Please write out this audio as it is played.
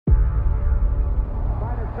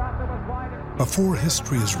Before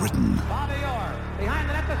history is written,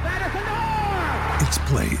 it's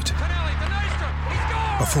played.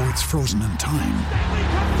 Before it's frozen in time,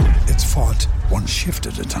 it's fought one shift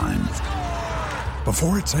at a time.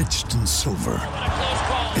 Before it's etched in silver,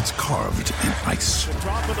 it's carved in ice.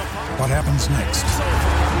 What happens next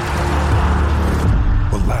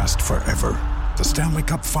will last forever. The Stanley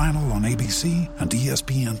Cup Final on ABC and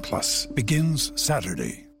ESPN Plus begins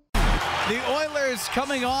Saturday. The Oilers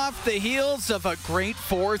coming off the heels of a great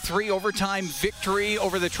 4-3 overtime victory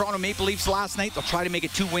over the Toronto Maple Leafs last night. They'll try to make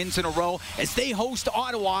it 2 wins in a row as they host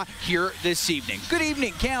Ottawa here this evening. Good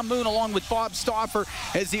evening, Cam Moon along with Bob Stauffer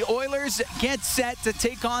as the Oilers get set to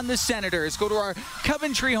take on the Senators. Go to our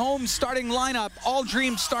Coventry Homes starting lineup. All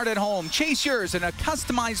dreams start at home. Chase yours in a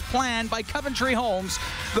customized plan by Coventry Homes,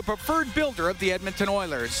 the preferred builder of the Edmonton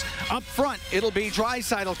Oilers. Up front, it'll be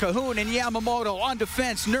Draisaitl, Kahun, and Yamamoto. On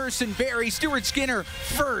defense, Nurse and Barry. Stuart Skinner,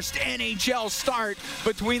 first NHL start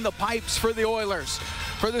between the pipes for the Oilers.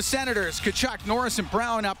 For the Senators, Tkachuk, Norris, and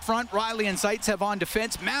Brown up front. Riley and Zaitsev on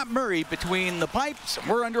defense. Matt Murray between the pipes.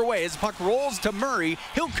 We're underway as the puck rolls to Murray.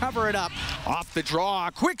 He'll cover it up. Off the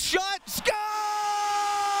draw. Quick shot. Scores!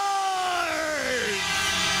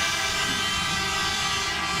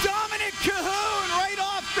 Dominic Kahun right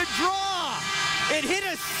off the draw. It hit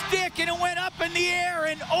a stick and it went up in the air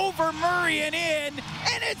and over Murray and in.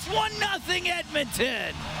 And it's 1-0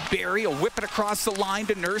 Edmonton. Barry will whip it across the line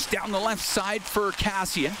to Nurse down the left side for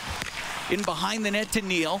Kassian. In behind the net to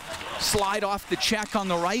Neal. Slide off the check on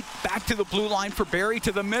the right. Back to the blue line for Barry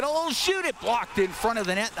to the middle. Oh, shoot it. Blocked in front of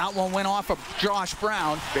the net. That one went off of Josh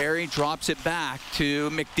Brown. Barry drops it back to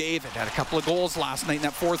McDavid. Had a couple of goals last night in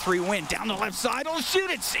that 4-3 win. Down the left side. Oh, shoot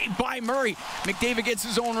it. Saved by Murray. McDavid gets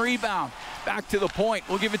his own rebound. Back to the point.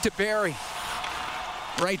 We'll give it to Barry.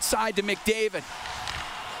 Right side to McDavid.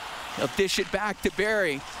 He'll dish it back to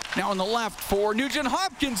Barry. Now on the left for Nugent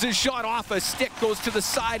Hopkins. His shot off a stick goes to the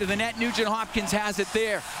side of the net. Nugent Hopkins has it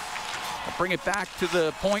there. I'll bring it back to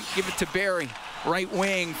the point. Give it to Barry. Right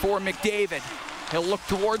wing for McDavid. He'll look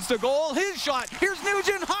towards the goal. His shot. Here's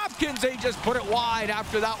Nugent Hopkins. They just put it wide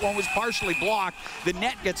after that one was partially blocked. The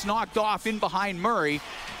net gets knocked off in behind Murray.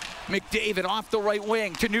 McDavid off the right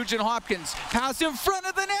wing to Nugent Hopkins. Pass in front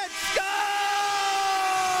of the net. Scores!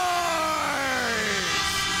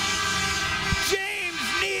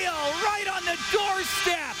 James Neal right on the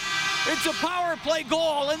doorstep. It's a power play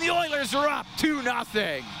goal, and the Oilers are up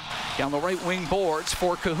 2-0. Down the right wing boards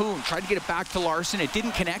for Kahun. Tried to get it back to Larson. It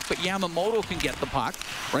didn't connect, but Yamamoto can get the puck.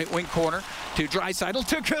 Right wing corner to Draisaitl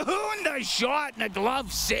to Kahun. The shot and a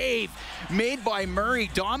glove save made by Murray.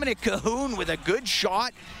 Dominic Kahun with a good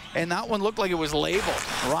shot, and that one looked like it was labeled.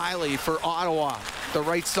 Riley for Ottawa. The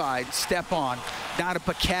right side, step on. Down to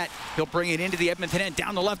Paquette. He'll bring it into the Edmonton end.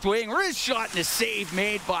 Down the left wing. Wrist shot and a save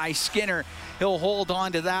made by Skinner. He'll hold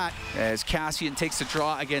on to that as Kassian takes the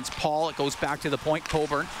draw against Paul. It goes back to the point.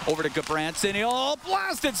 Coburn over to Gabranson. He'll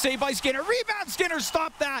blast it. Saved by Skinner. Rebound. Skinner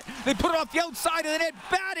stopped that. They put it off the outside of the net.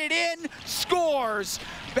 Batted in. Scores.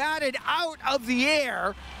 Batted out of the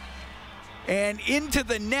air and into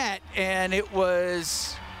the net. And it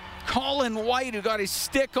was Colin White who got his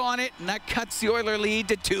stick on it, and that cuts the Oiler lead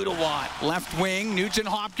to 2-1. Left wing, Nugent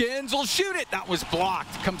Hopkins will shoot it. That was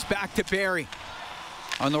blocked. Comes back to Barry.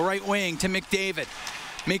 On the right wing to McDavid.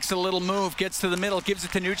 Makes a little move, gets to the middle, gives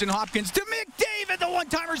it to Nugent Hopkins. To McDavid, the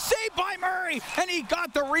one-timer saved by Murray. And he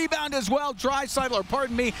got the rebound as well. Chase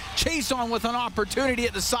on with an opportunity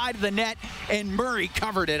at the side of the net, and Murray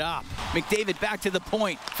covered it up. McDavid back to the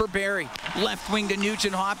point for Barry. Left wing to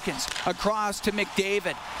Nugent Hopkins. Across to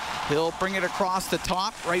McDavid. He'll bring it across the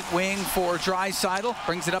top. Right wing for Draisaitl.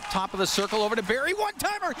 Brings it up top of the circle over to Barry.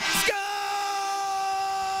 One-timer. Scores!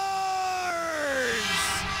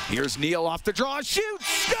 Here's Neal off the draw. Shoots.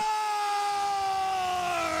 Scores!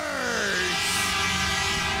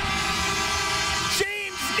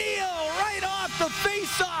 James Neal right off the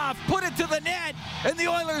face-off. Put it to the net, and the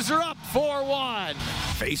Oilers are up 4-1.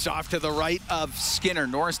 Face-off to the right of Skinner.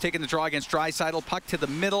 Norris taking the draw against Draisaitl. Puck to the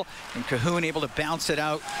middle, and Kahun able to bounce it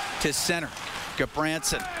out to center.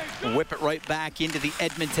 Gabranson will whip it right back into the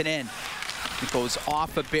Edmonton end. It goes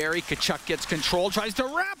off of Barry. Tkachuk gets control, tries to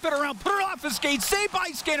wrap it around, put it off his skate, saved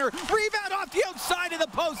by Skinner. Rebound off the outside of the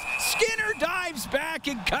post. Skinner dives back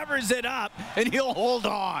and covers it up, and he'll hold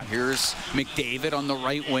on. Here's McDavid on the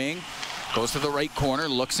right wing. Goes to the right corner,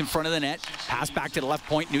 looks in front of the net. Pass back to the left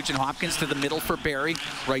point. Nugent Hopkins to the middle for Barry.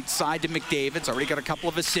 Right side to McDavid's. Already got a couple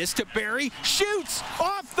of assists to Barry. Shoots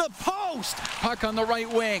off the post. Puck on the right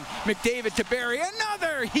wing. McDavid to Barry.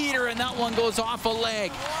 Another heater, and that one goes off a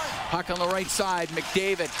leg. Puck on the right side.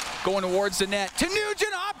 McDavid going towards the net. To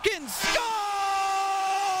Nugent Hopkins. Scores!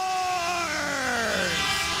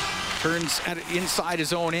 Turns inside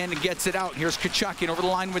his own end and gets it out. Here's Tkachuk in over the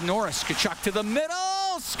line with Norris. Tkachuk to the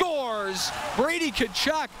middle, scores! Brady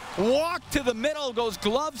Tkachuk walked to the middle, goes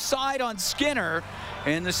glove side on Skinner,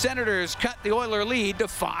 and the Senators cut the Oiler lead to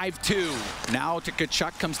 5-2. Now to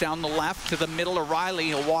Tkachuk, comes down the left to the middle of Riley.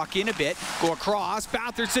 He'll walk in a bit, go across.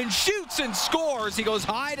 Batherson shoots and scores. He goes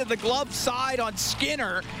high to the glove side on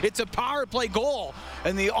Skinner. It's a power play goal,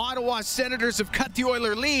 and the Ottawa Senators have cut the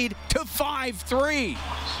Oiler lead to 5-3.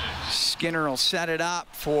 Skinner will set it up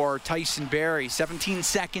for Tyson Barrie. 17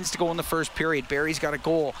 seconds to go in the first period. Barrie's got a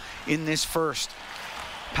goal in this first.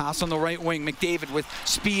 Pass on the right wing. McDavid with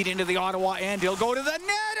speed into the Ottawa end. He'll go to the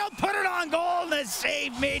net. He'll put it on goal. And a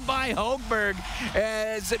save made by Högberg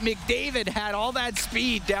as McDavid had all that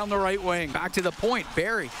speed down the right wing. Back to the point.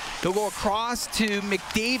 Barrie. He'll go across to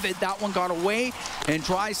McDavid. That one got away. And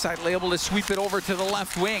Draisaitl able to sweep it over to the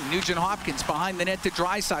left wing. Nugent Hopkins behind the net to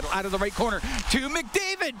Draisaitl. Out of the right corner to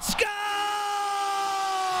McDavid. Scores!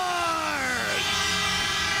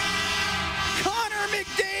 Connor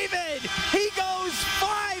McDavid. He goes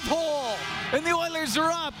 5-hole, and the Oilers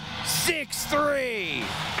are up 6-3.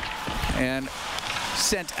 And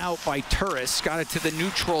sent out by Turris, got it to the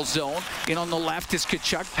neutral zone. In on the left is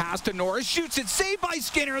Tkachuk, pass to Norris, shoots it, saved by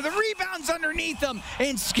Skinner. The rebound's underneath him,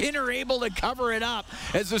 and Skinner able to cover it up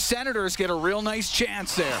as the Senators get a real nice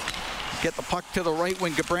chance there. Get the puck to the right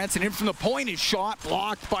wing. Gudbranson in from the point. His shot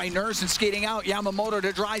blocked by Nurse and skating out. Yamamoto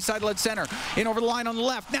to Draisaitl at center. In over the line on the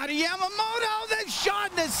left. Now to Yamamoto. The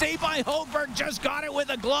shot and the save by Högberg. Just got it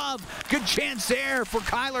with a glove. Good chance there for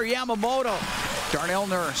Kailer Yamamoto. Darnell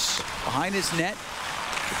Nurse behind his net.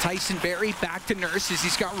 Tyson Barrie back to Nurse as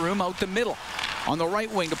he's got room out the middle. On the right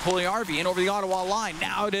wing to Puljujarvi in over the Ottawa line.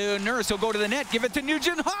 Now to Nurse. He'll go to the net. Give it to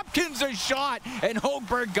Nugent Hopkins. A shot. And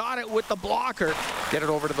Högberg got it with the blocker. Get it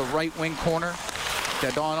over to the right wing corner.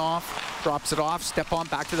 Dadonov drops it off. Step on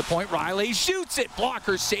back to the point. Riley shoots it.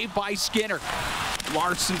 Blocker saved by Skinner.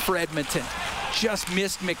 Larson for Edmonton. Just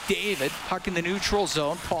missed McDavid. Puck in the neutral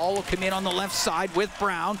zone. Paul will come in on the left side with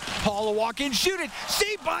Brown. Paul will walk in, shoot it.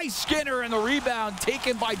 Saved by Skinner, and the rebound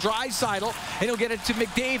taken by Draisaitl. And he'll get it to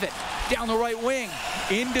McDavid. Down the right wing.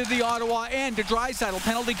 Into the Ottawa end to Draisaitl.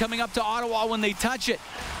 Penalty coming up to Ottawa when they touch it.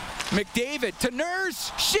 McDavid to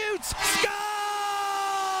Nurse. Shoots. Scores!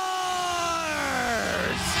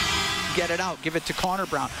 Get it out. Give it to Connor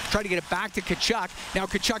Brown. Try to get it back to Tkachuk. Now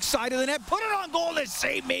Tkachuk side of the net. Put it on goal. The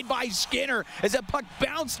save made by Skinner as that puck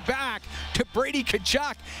bounced back to Brady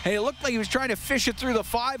Tkachuk. And it looked like he was trying to fish it through the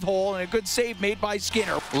 5-hole, and a good save made by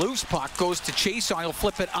Skinner. Loose puck goes to Chiasson. He'll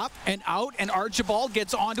flip it up and out, and Archibald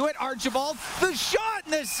gets onto it. Archibald, the shot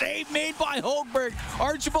and the save made by Högberg.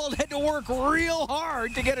 Archibald had to work real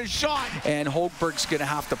hard to get a shot, and Högberg's going to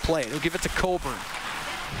have to play. He'll give it to Coburn.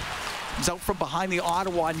 He's out from behind the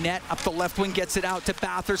Ottawa net. Up the left wing, gets it out to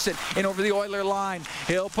Batherson. In over the Oiler line.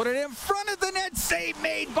 He'll put it in front of the net. Save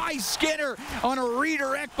made by Skinner on a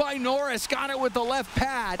redirect by Norris. Got it with the left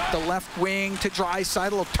pad. The left wing to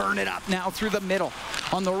Draisaitl. Will turn it up now through the middle.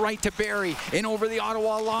 On the right to Barrie. In over the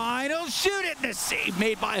Ottawa line. He'll shoot it. And a save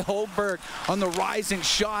made by Högberg on the rising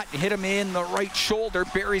shot. Hit him in the right shoulder.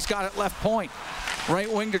 Barrie's got it left point.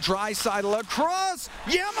 Right wing to Draisaitl. Across.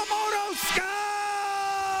 Yamamoto scores!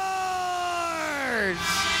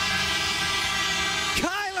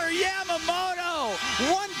 Kailer Yamamoto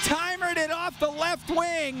one-timered it off the left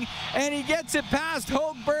wing, and he gets it past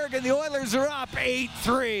Högberg, and the Oilers are up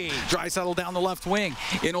 8-3. Draisaitl down the left wing,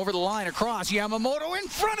 in over the line, across. Yamamoto in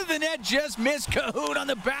front of the net, just missed Cahoon on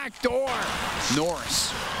the back door.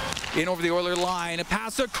 Norris in over the Oiler line, a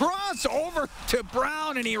pass across over to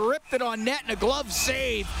Brown, and he ripped it on net, and a glove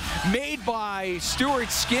save made by Stuart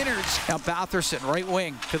Skinners. Now Batherson, right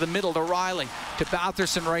wing, to the middle to Riley, to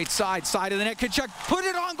Batherson, right side of the net. Tkachuk put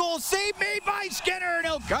it on goal, save made by Skinner, and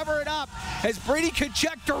he'll cover it up as Brady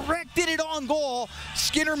Tkachuk directed it on goal.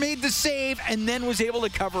 Skinner made the save and then was able to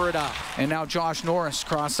cover it up. And now Josh Norris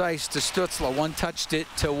cross ice to Stützle, one-touched it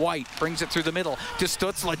to White, brings it through the middle to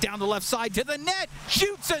Stützle, down the left side to the net,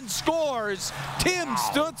 shoots and scores. Tim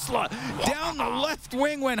Stützle down the left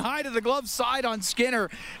wing, went high to the glove side on Skinner,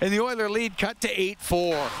 and the Oiler lead cut to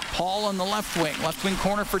 8-4. Paul on the left wing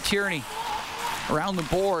corner for Tierney. Around the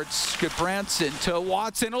boards, Gudbranson to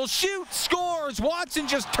Watson. He'll shoot, scores. Watson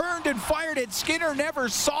just turned and fired it. Skinner never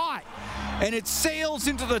saw it. And it sails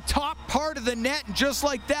into the top part of the net, and just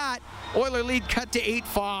like that, Oiler lead cut to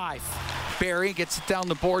 8-5. Barrie gets it down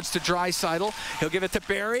the boards to Draisaitl. He'll give it to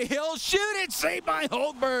Barrie. He'll shoot it. Saved by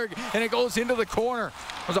Högberg. And it goes into the corner.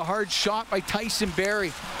 It was a hard shot by Tyson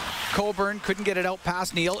Barrie. Coburn couldn't get it out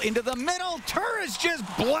past Neal. Into the middle. Turris just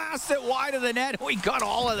blasts it wide of the net. We got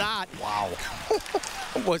all of that. Wow.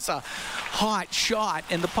 It was a hot shot,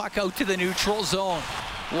 and the puck out to the neutral zone.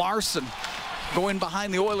 Larson going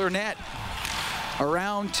behind the Oiler net.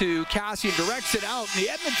 Around to Kassian, directs it out, and the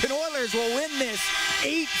Edmonton Oilers will win this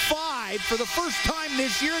 8-5. For the first time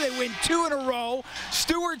this year, they win 2 in a row.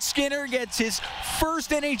 Stuart Skinner gets his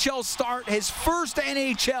first NHL start, his first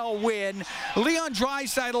NHL win. Leon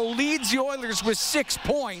Draisaitl leads the Oilers with 6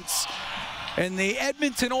 points. And the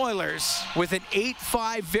Edmonton Oilers with an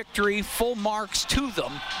 8-5 victory, full marks to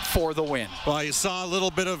them for the win. Well, you saw a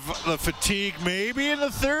little bit of fatigue maybe in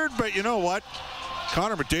the third, but you know what?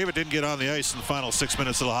 Connor McDavid didn't get on the ice in the final 6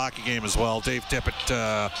 minutes of the hockey game as well. Dave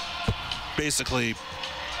Tippett basically,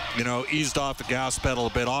 eased off the gas pedal a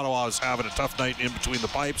bit. Ottawa was having a tough night in between the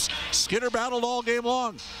pipes. Skinner battled all game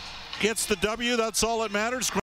long. Gets the W, that's all that matters.